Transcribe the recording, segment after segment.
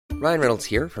Ryan Reynolds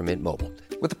here from Mint Mobile.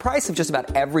 With the price of just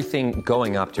about everything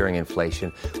going up during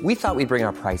inflation, we thought we'd bring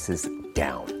our prices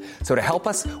down. So to help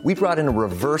us, we brought in a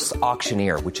reverse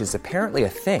auctioneer, which is apparently a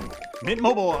thing. Mint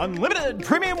Mobile Unlimited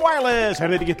Premium Wireless. How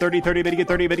to get 30, 30, bit to get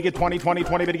 30, bit to get 20, 20,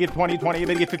 20, bit to get 20, 20,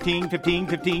 bit to get 15, 15,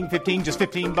 15, 15, just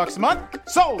 $15 a month?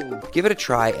 Sold! Give it a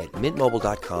try at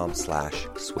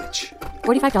mintmobile.com/switch.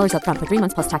 $45 up front for 3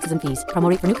 months plus taxes and fees. Promo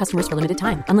rate for new customers for limited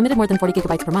time. Unlimited more than 40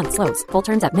 gigabytes per month. Slows full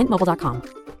terms at mintmobile.com.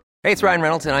 Hey, it's Ryan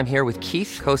Reynolds, and I'm here with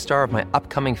Keith, co-star of my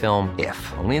upcoming film, If,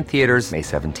 only in theaters May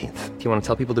 17th. Do you want to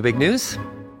tell people the big news?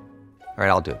 All right,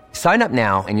 I'll do it. Sign up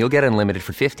now and you'll get unlimited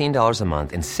for $15 a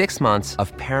month and 6 months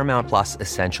of Paramount Plus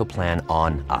Essential Plan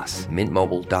on us.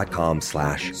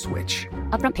 Mintmobile.com/switch.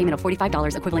 Upfront payment of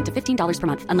 $45 equivalent to $15 per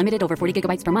month. Unlimited over 40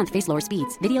 gigabytes per month. Face lower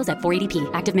speeds. Videos at 480p.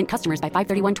 Active Mint customers by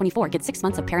 531.24 get 6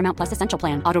 months of Paramount Plus Essential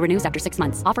Plan. Auto renews after 6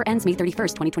 months. Offer ends May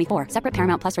 31st, 2024. Separate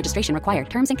Paramount Plus registration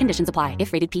required. Terms and conditions apply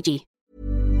if rated PG.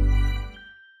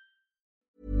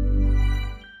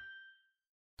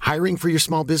 Hiring for your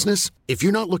small business? If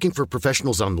you're not looking for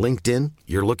professionals on LinkedIn,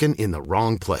 you're looking in the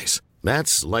wrong place.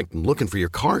 That's like looking for your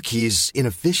car keys in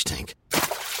a fish tank.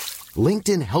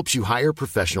 LinkedIn helps you hire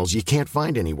professionals you can't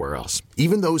find anywhere else,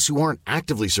 even those who aren't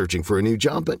actively searching for a new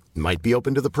job but might be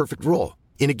open to the perfect role.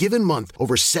 In a given month,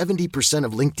 over 70%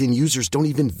 of LinkedIn users don't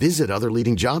even visit other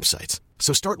leading job sites.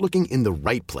 So start looking in the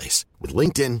right place. With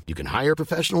LinkedIn, you can hire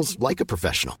professionals like a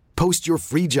professional. Post your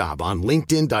free job on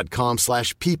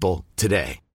linkedin.com/people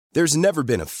today. There's never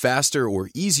been a faster or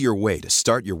easier way to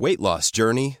start your weight loss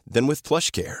journey than with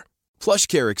PlushCare.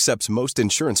 PlushCare accepts most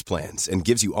insurance plans and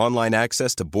gives you online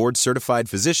access to board-certified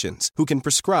physicians who can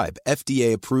prescribe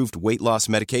FDA-approved weight loss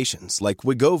medications like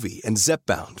Wegovy and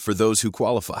Zepbound for those who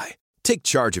qualify. Take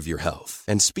charge of your health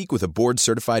and speak with a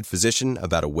board-certified physician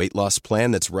about a weight loss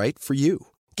plan that's right for you.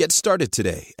 Get started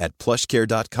today at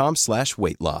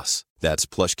plushcare.com/weight loss. That's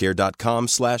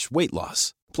plushcare.com/weight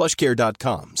loss.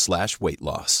 plushcare.com/weight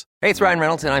loss. Hey, it's Ryan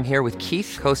Reynolds, and I'm here with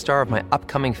Keith, co-star of my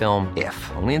upcoming film, If,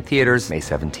 only in theaters May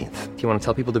 17th. Do you want to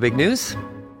tell people the big news?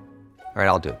 All right,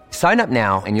 I'll do it. Sign up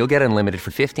now and you'll get unlimited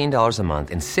for $15 a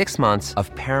month and 6 months of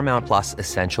Paramount Plus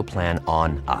Essential Plan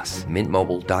on us.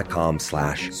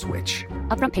 Mintmobile.com/switch.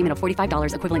 Upfront payment of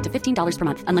 $45 equivalent to $15 per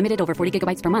month. Unlimited over 40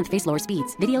 gigabytes per month. Face lower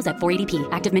speeds. Videos at 480p.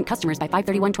 Active Mint customers by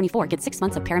 531.24 get 6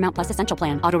 months of Paramount Plus Essential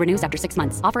Plan. Auto renews after 6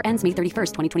 months. Offer ends May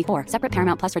 31st, 2024. Separate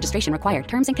Paramount Plus registration required.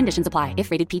 Terms and conditions apply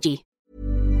if rated PG.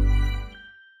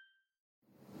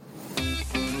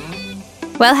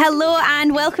 Well, hello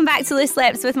and welcome back to Loose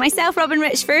Lips with myself, Robin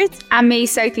Richford. And me,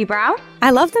 Sophie Brown. I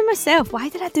love them myself. Why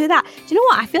did I do that? Do you know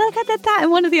what? I feel like I did that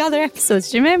in one of the other episodes.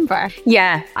 Do you remember?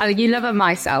 Yeah, you love them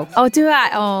myself. Oh, do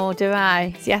I? Oh, do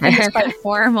I? See, I think it's quite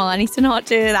formal. I need to not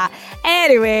do that.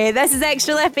 Anyway, this is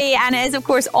Extra Lippy and it is, of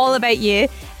course, all about you.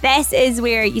 This is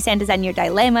where you send us in your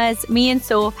dilemmas. Me and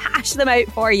Soph hash them out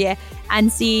for you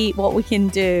and see what we can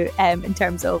do in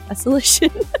terms of a solution.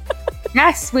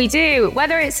 Yes, we do.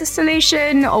 Whether it's a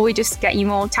solution or we just get you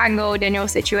more tangled in your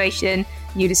situation,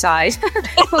 you decide.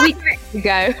 But we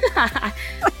go.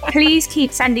 Please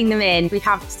keep sending them in. We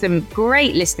have some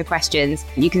great listener questions.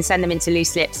 You can send them into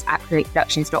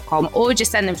looselips@createproductions.com or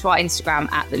just send them to our Instagram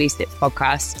 @the Loose Lips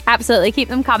Podcast. Absolutely. Keep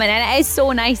them coming. And it is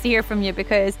so nice to hear from you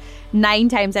because 9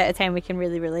 times out of 10 we can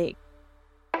really relate.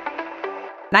 And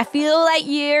I feel like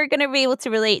you're going to be able to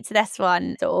relate to this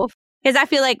one, Soph. Because I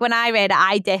feel like when I read it,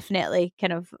 I definitely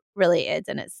kind of related.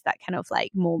 And it's that kind of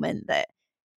like moment that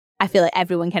I feel like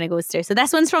everyone kind of goes through. So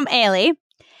this one's from Ellie.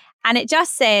 And it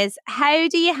just says, how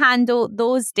do you handle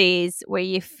those days where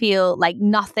you feel like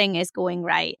nothing is going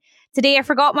right? Today I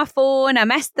forgot my phone, I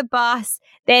missed the bus,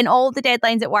 then all the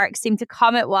deadlines at work seem to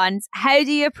come at once. How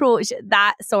do you approach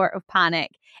that sort of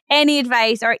panic? Any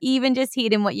advice or even just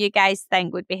hearing what you guys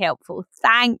think would be helpful?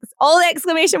 Thanks. All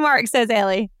exclamation marks, says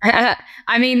Ellie. I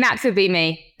mean, that could be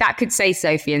me. That could say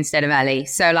Sophie instead of Ellie.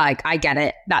 So like, I get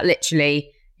it. That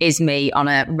literally is me on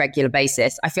a regular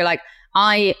basis. I feel like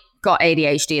I got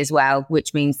ADHD as well,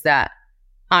 which means that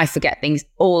I forget things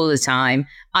all the time.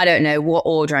 I don't know what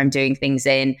order I'm doing things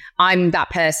in. I'm that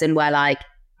person where like,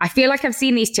 I feel like I've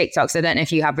seen these TikToks. I don't know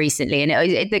if you have recently.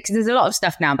 And because there's a lot of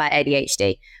stuff now about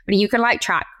ADHD, but you can like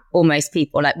track almost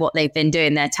people like what they've been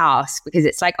doing their task, because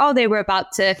it's like, oh, they were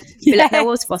about to fill up their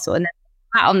water bottle and then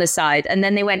that on the side, and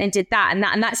then they went and did that, and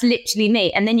that's literally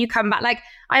me. And then you come back like,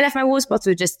 I left my water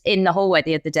bottle just in the hallway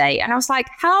the other day, and I was like,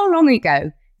 how long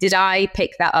ago Did I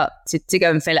pick that up to go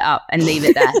and fill it up and leave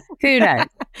it there? Who knows?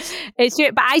 It's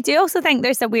true. But I do also think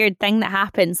there's a weird thing that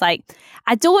happens. Like,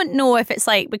 I don't know if it's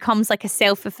like becomes like a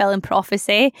self-fulfilling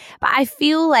prophecy, but I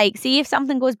feel like, see, if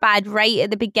something goes bad right at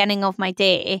the beginning of my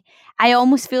day, I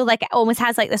almost feel like it almost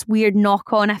has like this weird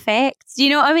knock-on effect. Do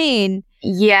you know what I mean?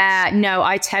 Yeah, no,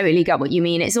 I totally get what you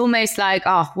mean. It's almost like,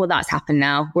 oh, well, that's happened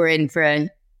now. We're in for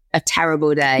a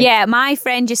terrible day. Yeah, my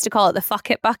friend used to call it the fuck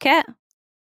it bucket.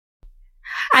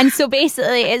 And so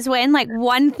basically it's when like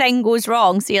one thing goes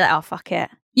wrong, so you're like, oh, fuck it.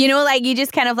 You know, like you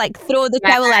just kind of like throw the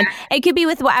towel in. It could be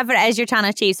with whatever it is you're trying to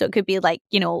achieve. So it could be like,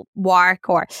 you know, work,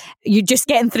 or you're just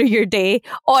getting through your day.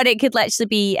 Or it could literally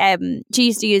be, she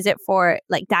used to use it for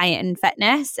like diet and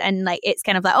fitness. And like, it's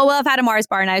kind of like, oh, well, I've had a Mars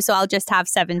bar now, so I'll just have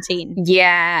 17.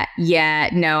 Yeah.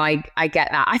 No, I get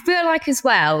that. I feel like as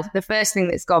well, the first thing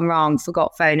that's gone wrong,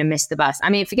 forgot phone and missed the bus. I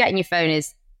mean, forgetting your phone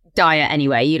is dire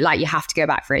anyway. You have to go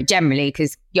back for it generally,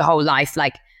 because your whole life,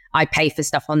 like, I pay for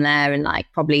stuff on there and like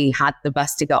probably had the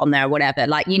bus to get on there or whatever.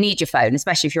 Like, you need your phone,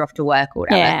 especially if you're off to work or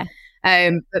whatever.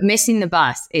 Yeah. But missing the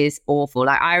bus is awful.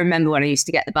 Like, I remember when I used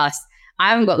to get the bus,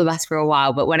 I haven't got the bus for a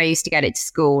while, but when I used to get it to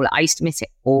school, I used to miss it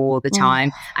all the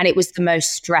time. And it was the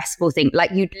most stressful thing.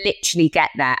 Like, you'd literally get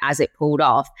there as it pulled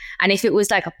off. And if it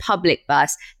was like a public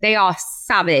bus, they are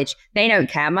savage. They don't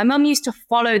care. My mum used to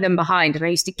follow them behind, and I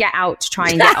used to get out to try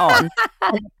and get on.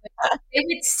 They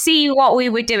would see what we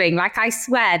were doing. Like, I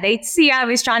swear, they'd see I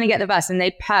was trying to get the bus, and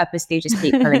they'd purposely just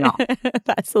keep pulling off.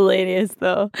 That's hilarious,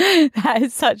 though. That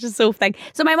is such a soul thing.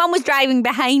 So my mum was driving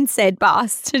behind said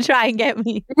bus to try and get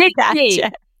me. Literally,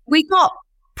 we got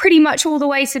pretty much all the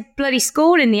way to bloody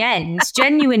school in the end,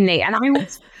 genuinely. And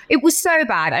it was so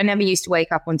bad. I never used to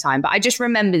wake up on time, but I just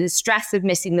remember the stress of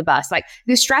missing the bus, like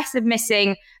the stress of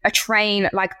missing a train.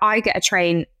 Like, I get a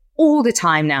train all the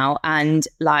time now, and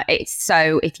like, it's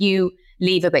so, if you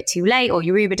leave a bit too late or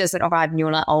your Uber doesn't arrive and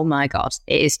you're like, oh my God,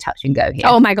 it is touch and go here.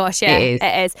 Oh my gosh, yeah,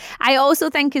 it is. I also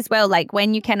think as well, like,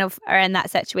 when you kind of are in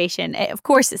that situation, of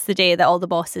course it's the day that all the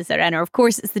bosses are in, or of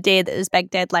course it's the day that there's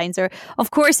big deadlines, or of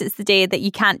course it's the day that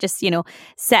you can't just, you know,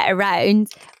 sit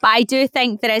around. But I do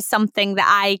think there is something that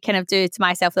I kind of do to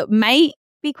myself that might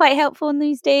be quite helpful in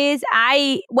these days.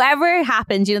 Whatever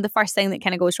happens, you know, the first thing that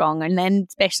kind of goes wrong, and then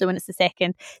especially when it's the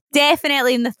second,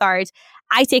 definitely in the third,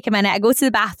 I take a minute, I go to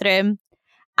the bathroom,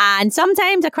 and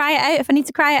sometimes I cry it out if I need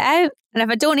to cry it out. And if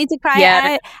I don't need to cry it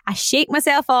out, I shake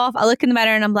myself off, I look in the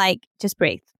mirror and I'm like, just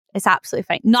breathe. It's absolutely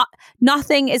fine.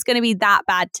 Nothing is going to be that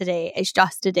bad today. It's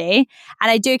just a day. And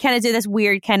I do kind of do this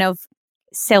weird kind of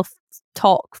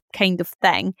self-talk kind of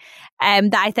thing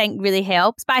that I think really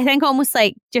helps. But I think almost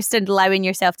like just allowing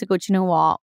yourself to go, do you know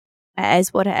what? It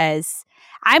is what it is.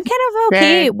 I'm kind of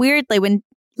okay, weirdly, when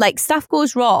like stuff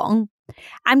goes wrong.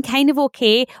 I'm kind of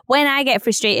okay. When I get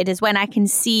frustrated is when I can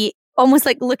see, almost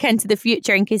like look into the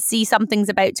future and can see something's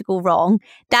about to go wrong.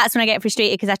 That's when I get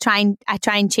frustrated, because I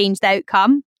try and change the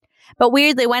outcome. But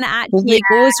weirdly, when it actually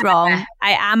goes wrong,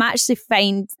 I am actually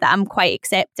find that I'm quite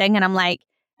accepting, and I'm like,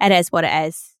 it is what it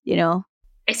is, you know?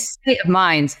 It's state of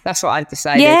mind. That's what I've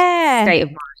decided. Yeah. State of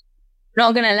mind. You're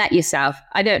not going to let yourself,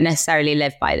 I don't necessarily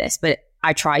live by this, but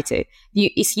I try to.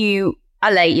 If you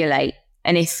are late, you're late.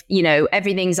 And if, you know,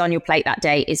 everything's on your plate that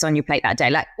day, it's on your plate that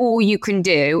day. Like, all you can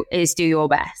do is do your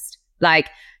best. Like,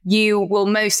 you will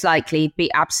most likely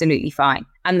be absolutely fine.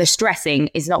 And the stressing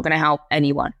is not going to help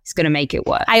anyone. It's going to make it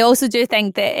worse. I also do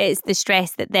think that it's the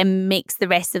stress that then makes the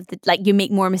rest of the, like, you make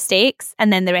more mistakes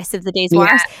and then the rest of the day's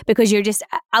worse, because you're just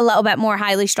a little bit more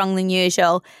highly strung than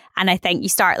usual. And I think you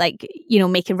start, like, you know,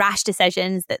 making rash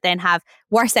decisions that then have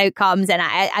worse outcomes. And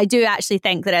I do actually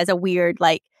think that as a weird,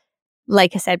 like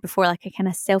I said before, like a kind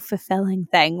of self-fulfilling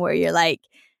thing where you're like,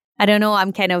 I don't know,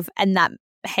 I'm kind of in that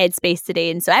headspace today,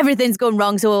 and so everything's going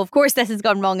wrong, so of course this has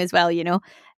gone wrong as well, you know.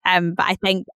 But I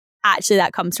think actually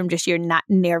that comes from just your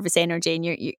nervous energy and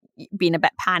you're being a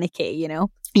bit panicky, you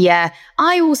know. Yeah,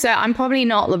 I'm probably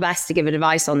not the best to give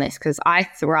advice on this, because I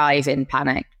thrive in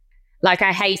panic. Like,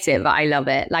 I hate it, but I love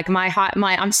it. Like,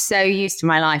 I'm so used to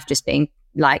my life just being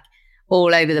like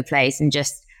all over the place, and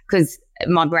just because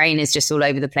my brain is just all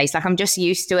over the place. Like, I'm just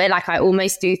used to it. Like, I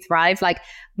almost do thrive. Like,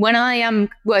 when I am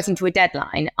working to a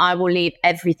deadline, I will leave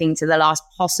everything to the last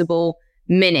possible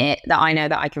minute that I know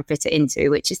that I can fit it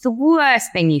into, which is the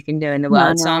worst thing you can do in the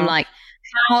world. No. So I'm like,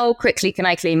 how quickly can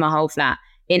I clean my whole flat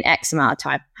in X amount of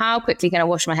time? How quickly can I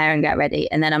wash my hair and get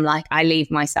ready? And then I'm like, I leave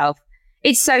myself.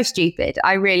 It's so stupid.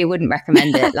 I really wouldn't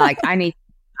recommend it. Like, I need to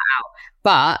out.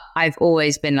 But I've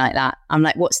always been like that. I'm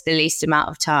like, what's the least amount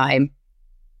of time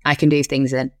I can do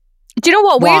things in? Do you know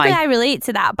what? Weirdly, I relate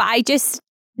to that, but I just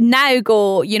now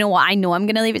go, you know what, I know I'm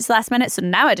going to leave it to the last minute. So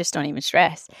now I just don't even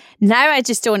stress. Now I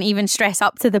just don't even stress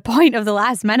up to the point of the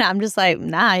last minute. I'm just like,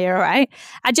 nah, you're all right.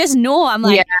 I just know. I'm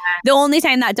like, the only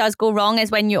time that does go wrong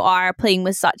is when you are playing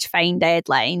with such fine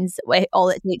deadlines. All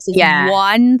it takes is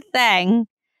one thing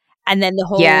and then the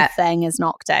whole thing is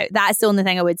knocked out. That's the only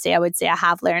thing I would say. I would say I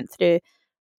have learned through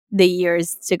the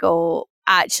years to go,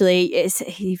 actually, it's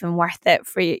even worth it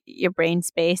for your brain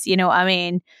space. You know what I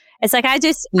mean? It's like I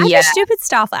do stupid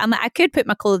stuff. I'm like, I could put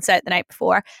my clothes out the night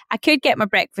before. I could get my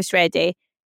breakfast ready,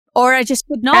 or I just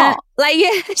could not. Like,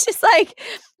 it's just like,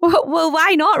 well,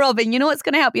 why not, Robin? You know what's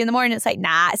going to help you in the morning? It's like,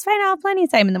 nah, it's fine. I'll have plenty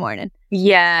of time in the morning.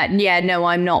 Yeah. No,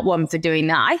 I'm not one for doing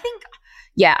that. I think,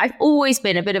 I've always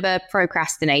been a bit of a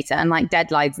procrastinator and like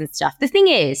deadlines and stuff. The thing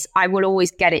is, I will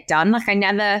always get it done. Like I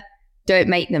never don't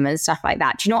make them and stuff like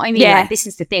that. Do you know what I mean? Yeah. Like, this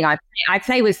is the thing. I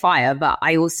play with fire, but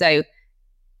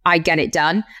I get it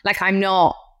done. Like I'm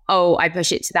not, I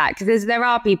push it to that. Because there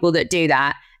are people that do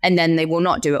that and then they will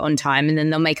not do it on time and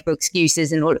then they'll make up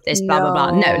excuses and all of this, blah, blah,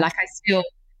 blah. No, like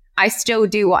I still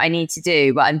do what I need to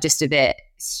do, but I'm just a bit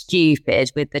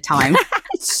stupid with the time.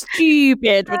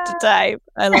 Stupid with the time.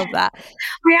 I love that.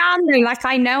 I am though. Like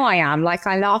I know I am. Like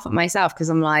I laugh at myself because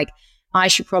I'm like, I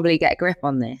should probably get a grip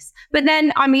on this. But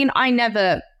then, I mean, I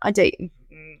don't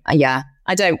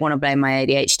want to blame my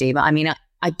ADHD, but I mean,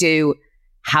 I do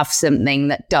have something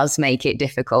that does make it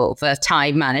difficult for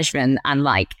time management and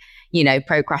like, you know,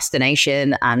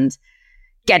 procrastination and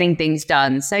getting things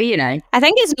done. So, you know. I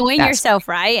think it's knowing yourself,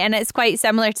 right? And it's quite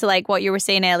similar to like what you were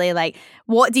saying, Ellie, like,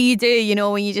 what do you do, you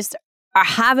know, when you just are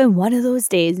having one of those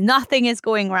days, nothing is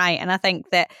going right. And I think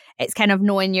that it's kind of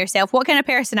knowing yourself. What kind of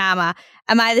person am I?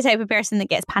 Am I the type of person that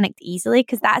gets panicked easily?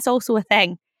 Because that's also a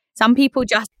thing. Some people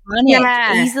just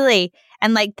panic easily.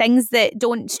 And like things that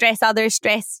don't stress others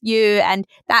stress you. And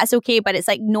that's okay. But it's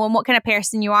like knowing what kind of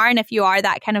person you are. And if you are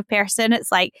that kind of person,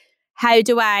 it's like, how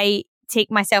do I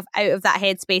take myself out of that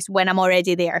headspace when I'm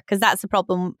already there? Because that's the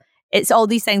problem. It's all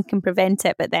these things can prevent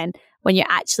it. But then when you're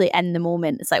actually in the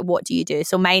moment, it's like, what do you do?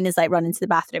 So mine is like running to the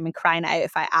bathroom and crying out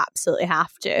if I absolutely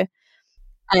have to.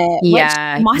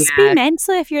 Which must be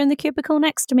mentally if you're in the cubicle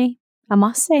next to me, I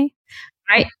must say.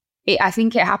 I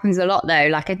think it happens a lot though.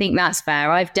 Like I think that's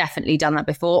fair. I've definitely done that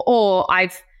before. Or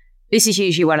this is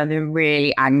usually when I've been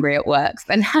really angry at work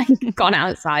and I've gone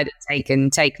outside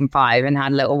and taken 5 and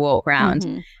had a little walk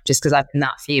around just because I've been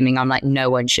that fuming. I'm like, no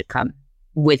one should come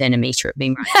within a meter of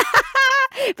me right now.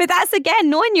 But that's again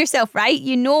knowing yourself, right?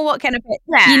 You know what kind of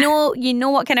you know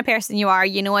what kind of person you are.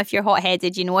 You know if you're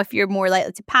hot-headed. You know if you're more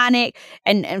likely to panic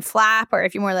and flap, or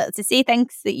if you're more likely to say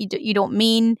things that you don't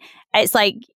mean. It's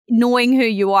like knowing who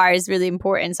you are is really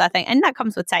important. So I think, and that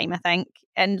comes with time, I think.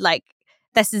 And like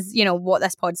this is, you know, what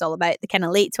this pod's all about. The kind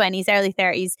of late 20s, early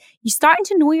 30s. You're starting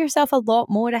to know yourself a lot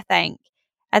more. I think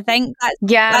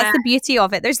that's the beauty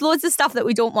of it. There's loads of stuff that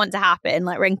we don't want to happen,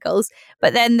 like wrinkles,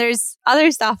 but then there's other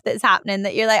stuff that's happening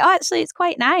that you're like, oh, actually, it's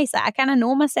quite nice. Like, I kind of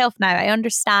know myself now. I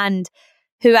understand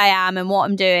who I am and what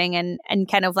I'm doing, and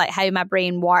kind of like how my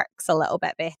brain works a little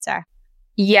bit better.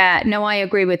 Yeah, no, I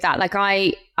agree with that. Like,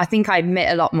 I think I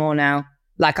admit a lot more now.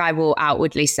 Like, I will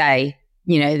outwardly say,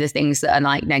 you know, the things that are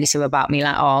like negative about me,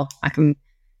 like, oh, I can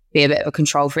be a bit of a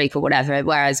control freak or whatever.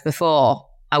 Whereas before,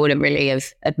 I wouldn't really have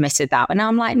admitted that. And now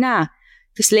I'm like, nah,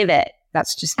 just live it.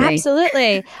 That's just me.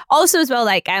 Absolutely. Also as well,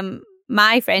 like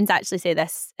my friends actually say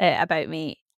this about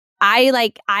me.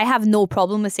 I have no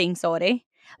problem with saying sorry.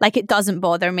 Like, it doesn't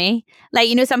bother me. Like,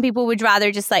 you know, some people would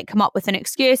rather just like come up with an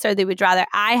excuse, or they would rather,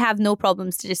 I have no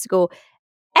problems to just go,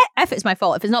 if it's my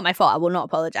fault. If it's not my fault, I will not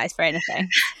apologize for anything.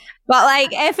 But like,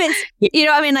 if it's, you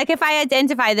know what I mean? Like, if I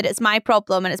identify that it's my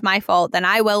problem and it's my fault, then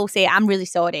I will say, I'm really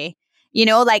sorry. You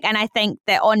know, like, and I think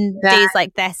that on days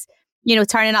like this, you know,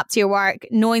 turning up to your work,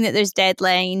 knowing that there's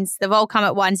deadlines, they've all come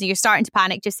at once and you're starting to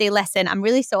panic, just say, listen, I'm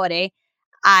really sorry.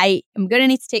 I am going to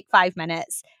need to take 5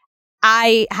 minutes.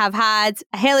 I have had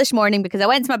a hellish morning because I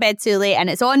went to my bed too late and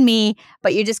it's on me,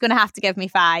 but you're just going to have to give me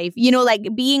 5. You know, like,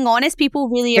 being honest, people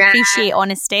really appreciate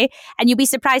honesty. And you'll be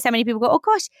surprised how many people go, oh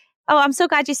gosh, oh, I'm so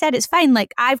glad you said it's fine.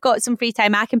 Like, I've got some free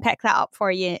time. I can pick that up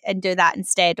for you and do that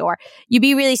instead. Or you'd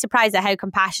be really surprised at how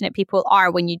compassionate people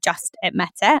are when you just admit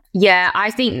it. Yeah,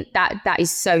 I think that is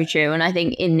so true. And I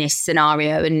think in this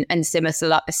scenario and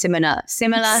similar cinemas.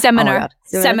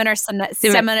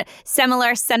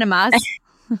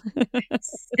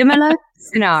 Similar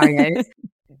scenarios.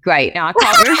 Great. Now I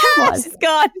can't remember what it's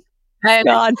gone. It's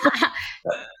gone.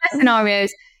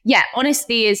 Scenarios. Yeah,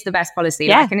 honesty is the best policy.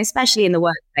 Yeah. Like, and especially in the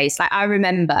workplace. Like, I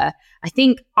remember, I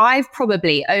think I've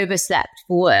probably overslept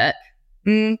for work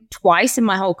twice in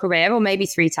my whole career, or maybe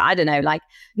 3 times. I don't know, like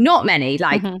not many,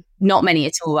 not many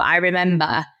at all. I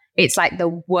remember it's like the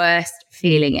worst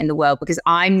feeling in the world because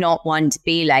I'm not one to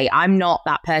be late. I'm not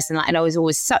that person. And I was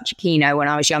always such a kino when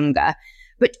I was younger.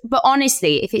 But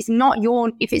honestly, if it's not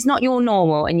your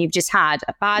normal and you've just had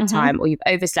a bad time or you've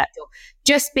overslept, or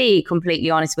just be completely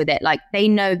honest with it. Like, they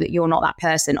know that you're not that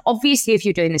person. Obviously, if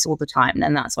you're doing this all the time,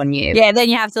 then that's on you. Yeah, then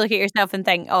you have to look at yourself and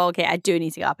think, oh, okay, I do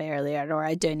need to get up earlier, or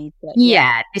I do need to.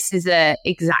 Yeah, this is a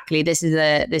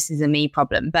me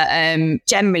problem. But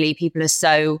generally, people are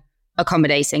so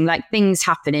accommodating. Like, things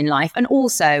happen in life, and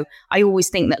also I always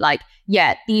think that, like,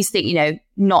 yeah, these things, you know,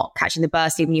 not catching the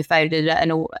bus, leaving your phone,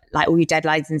 and all, like, all your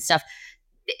deadlines and stuff.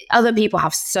 Other people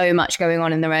have so much going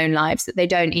on in their own lives that they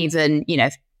don't even, you know,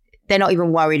 they're not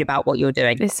even worried about what you're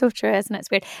doing. It's so true, isn't it?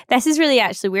 It's weird. This is really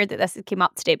actually weird that this came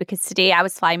up today, because today I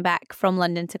was flying back from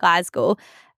London to Glasgow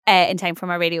in time for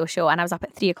my radio show, and I was up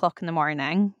at 3:00 in the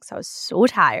morning, so I was so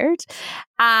tired.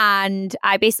 And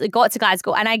I basically got to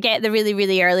Glasgow, and I get the really,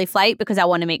 really early flight because I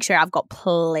want to make sure I've got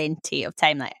plenty of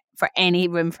time, like, for any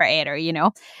room for error, you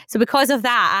know. So because of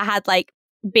that, I had like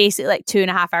basically like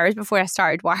 2.5 hours before I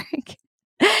started work.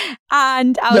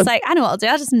 And I was like, I know what I'll do.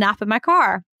 I'll just nap in my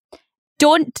car.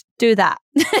 Don't do that.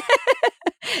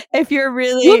 If you're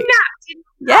really... You napped?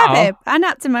 Yeah, babe. I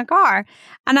napped in my car.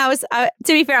 And I was, to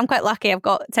be fair, I'm quite lucky. I've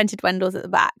got tinted windows at the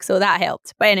back, so that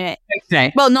helped. But anyway,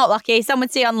 okay. Well, not lucky. Some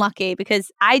would say unlucky,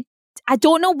 because I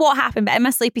don't know what happened, but in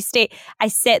my sleepy state, I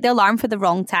set the alarm for the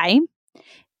wrong time.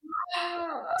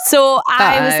 So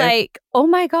I was like, oh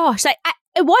my gosh, like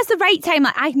it was the right time.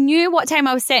 Like, I knew what time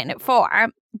I was setting it for,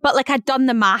 but like I'd done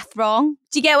the math wrong.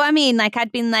 Do you get what I mean? Like,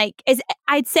 I'd been like,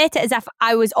 I'd set it as if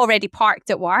I was already parked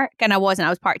at work, and I wasn't. I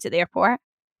was parked at the airport.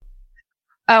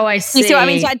 Oh, I see. You see what I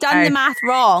mean? So I'd done the math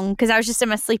wrong because I was just in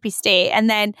my sleepy state, and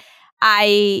then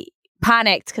I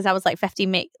panicked because I was like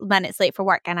 15 minutes late for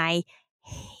work, and I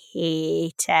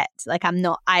hate it. Like,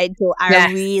 I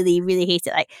really, really hate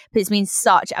it. Like, puts me in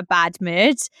such a bad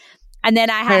mood. And then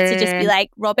I had to just be like,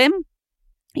 Robin,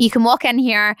 you can walk in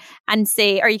here and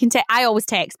say, or you can I always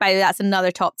text, by the way. That's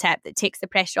another top tip that takes the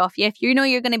pressure off you. If you know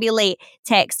you're going to be late,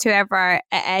 text whoever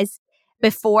it is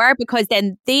before, because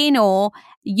then they know,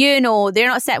 you know, they're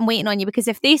not sitting waiting on you. Because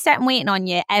if they sit waiting on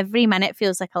you, every minute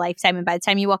feels like a lifetime, and by the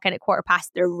time you walk in at 15:15,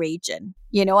 they're raging,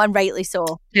 you know, and rightly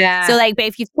so. Yeah. So like, but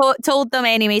if you've told them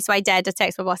anyway, so I did. I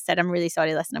texted my boss, said, I'm really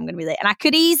sorry, listen, I'm going to be late. And I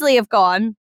could easily have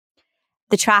gone,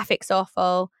 the traffic's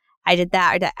awful, I did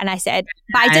that, and I said,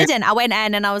 but I didn't. I went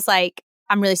in and I was like,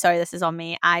 I'm really sorry, this is on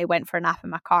me. I went for a nap in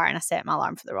my car and I set my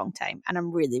alarm for the wrong time, and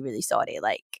I'm really, really sorry.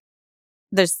 Like,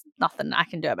 there's nothing I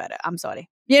can do about it. I'm sorry.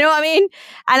 You know what I mean?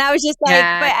 And I was just like,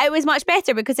 but it was much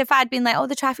better, because if I'd been like, oh,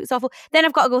 the traffic's awful, then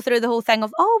I've got to go through the whole thing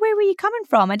of, oh, where were you coming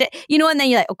from? You know, and then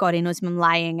you're like, oh God, he knows I'm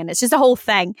lying. And it's just a whole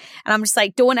thing. And I'm just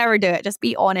like, don't ever do it. Just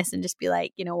be honest and just be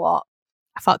like, you know what?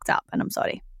 I fucked up and I'm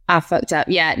sorry. I fucked up.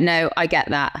 Yeah, no, I get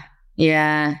that.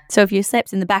 Yeah. So if you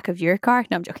slept in the back of your car,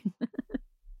 no, I'm joking.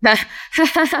 I'm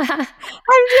joking.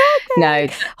 No.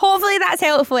 Hopefully that's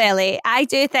helpful, Ellie. I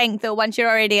do think that once you're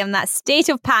already in that state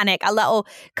of panic, a little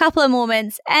couple of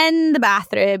moments in the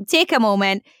bathroom, take a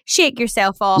moment, shake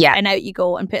yourself off, and out you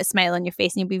go, and put a smile on your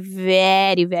face, and you'll be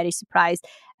very, very surprised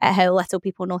at how little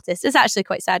people notice. It's actually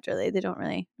quite sad, really. They don't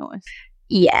really notice.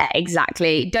 Yeah,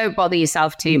 exactly. Don't bother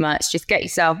yourself too much. Just get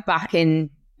yourself back in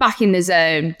the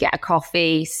zone, get a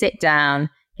coffee, sit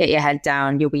down, get your head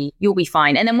down, you'll be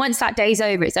fine. And then once that day's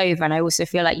over, it's over. And I also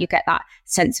feel like you get that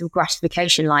sense of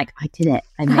gratification, like, I did it.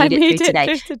 I made it through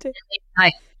today.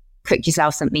 Like, cook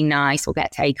yourself something nice, or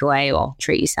get takeaway, or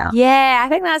treat yourself. Yeah, I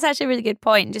think that's actually a really good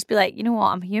point. Just be like, you know what,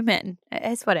 I'm human. It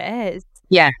is what it is.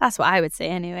 Yeah. That's what I would say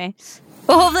anyway.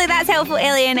 Well, hopefully that's helpful,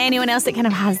 Ellie, and anyone else that kind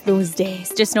of has those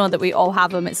days. Just know that we all have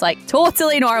them. It's like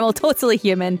totally normal, totally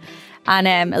human. And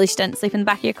at least you didn't sleep in the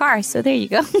back of your car. So there you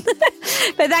go.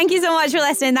 But thank you so much for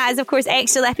listening. That is, of course,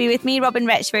 Extra Lippy with me, Robin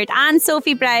Richford, and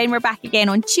Sophie Brown. We're back again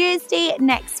on Tuesday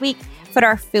next week for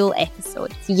our full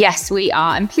episode. Yes, we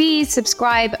are. And please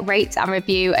subscribe, rate and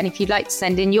review. And if you'd like to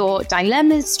send in your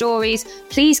dilemmas, stories,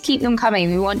 please keep them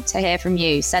coming. We want to hear from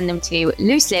you. Send them to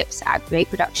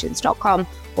looselips@createproductions.com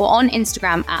or on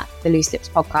Instagram at the Loose Lips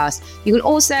Podcast. You can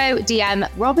also DM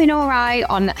Robin or I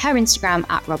on her Instagram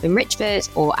at Robin Richford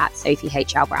or at Sophie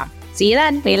H.L. Brown. See you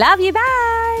then. We love you.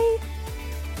 Bye.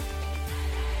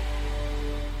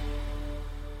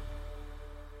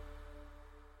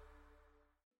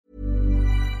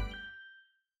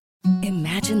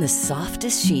 Imagine the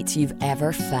softest sheets you've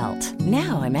ever felt.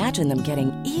 Now imagine them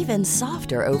getting even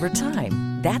softer over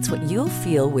time. That's what you'll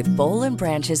feel with Bowl &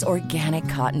 Branch's organic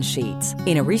cotton sheets.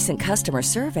 In a recent customer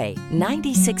survey,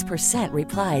 96%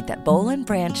 replied that Bowl &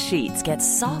 Branch sheets get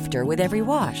softer with every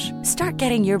wash. Start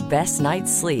getting your best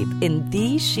night's sleep in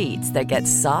these sheets that get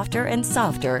softer and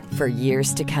softer for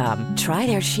years to come. Try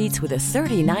their sheets with a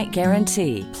 30-night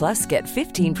guarantee. Plus, get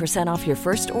 15% off your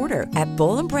first order at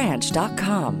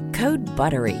bowlandbranch.com. Code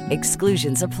BUTTERY.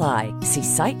 Exclusions apply. See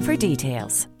site for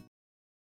details.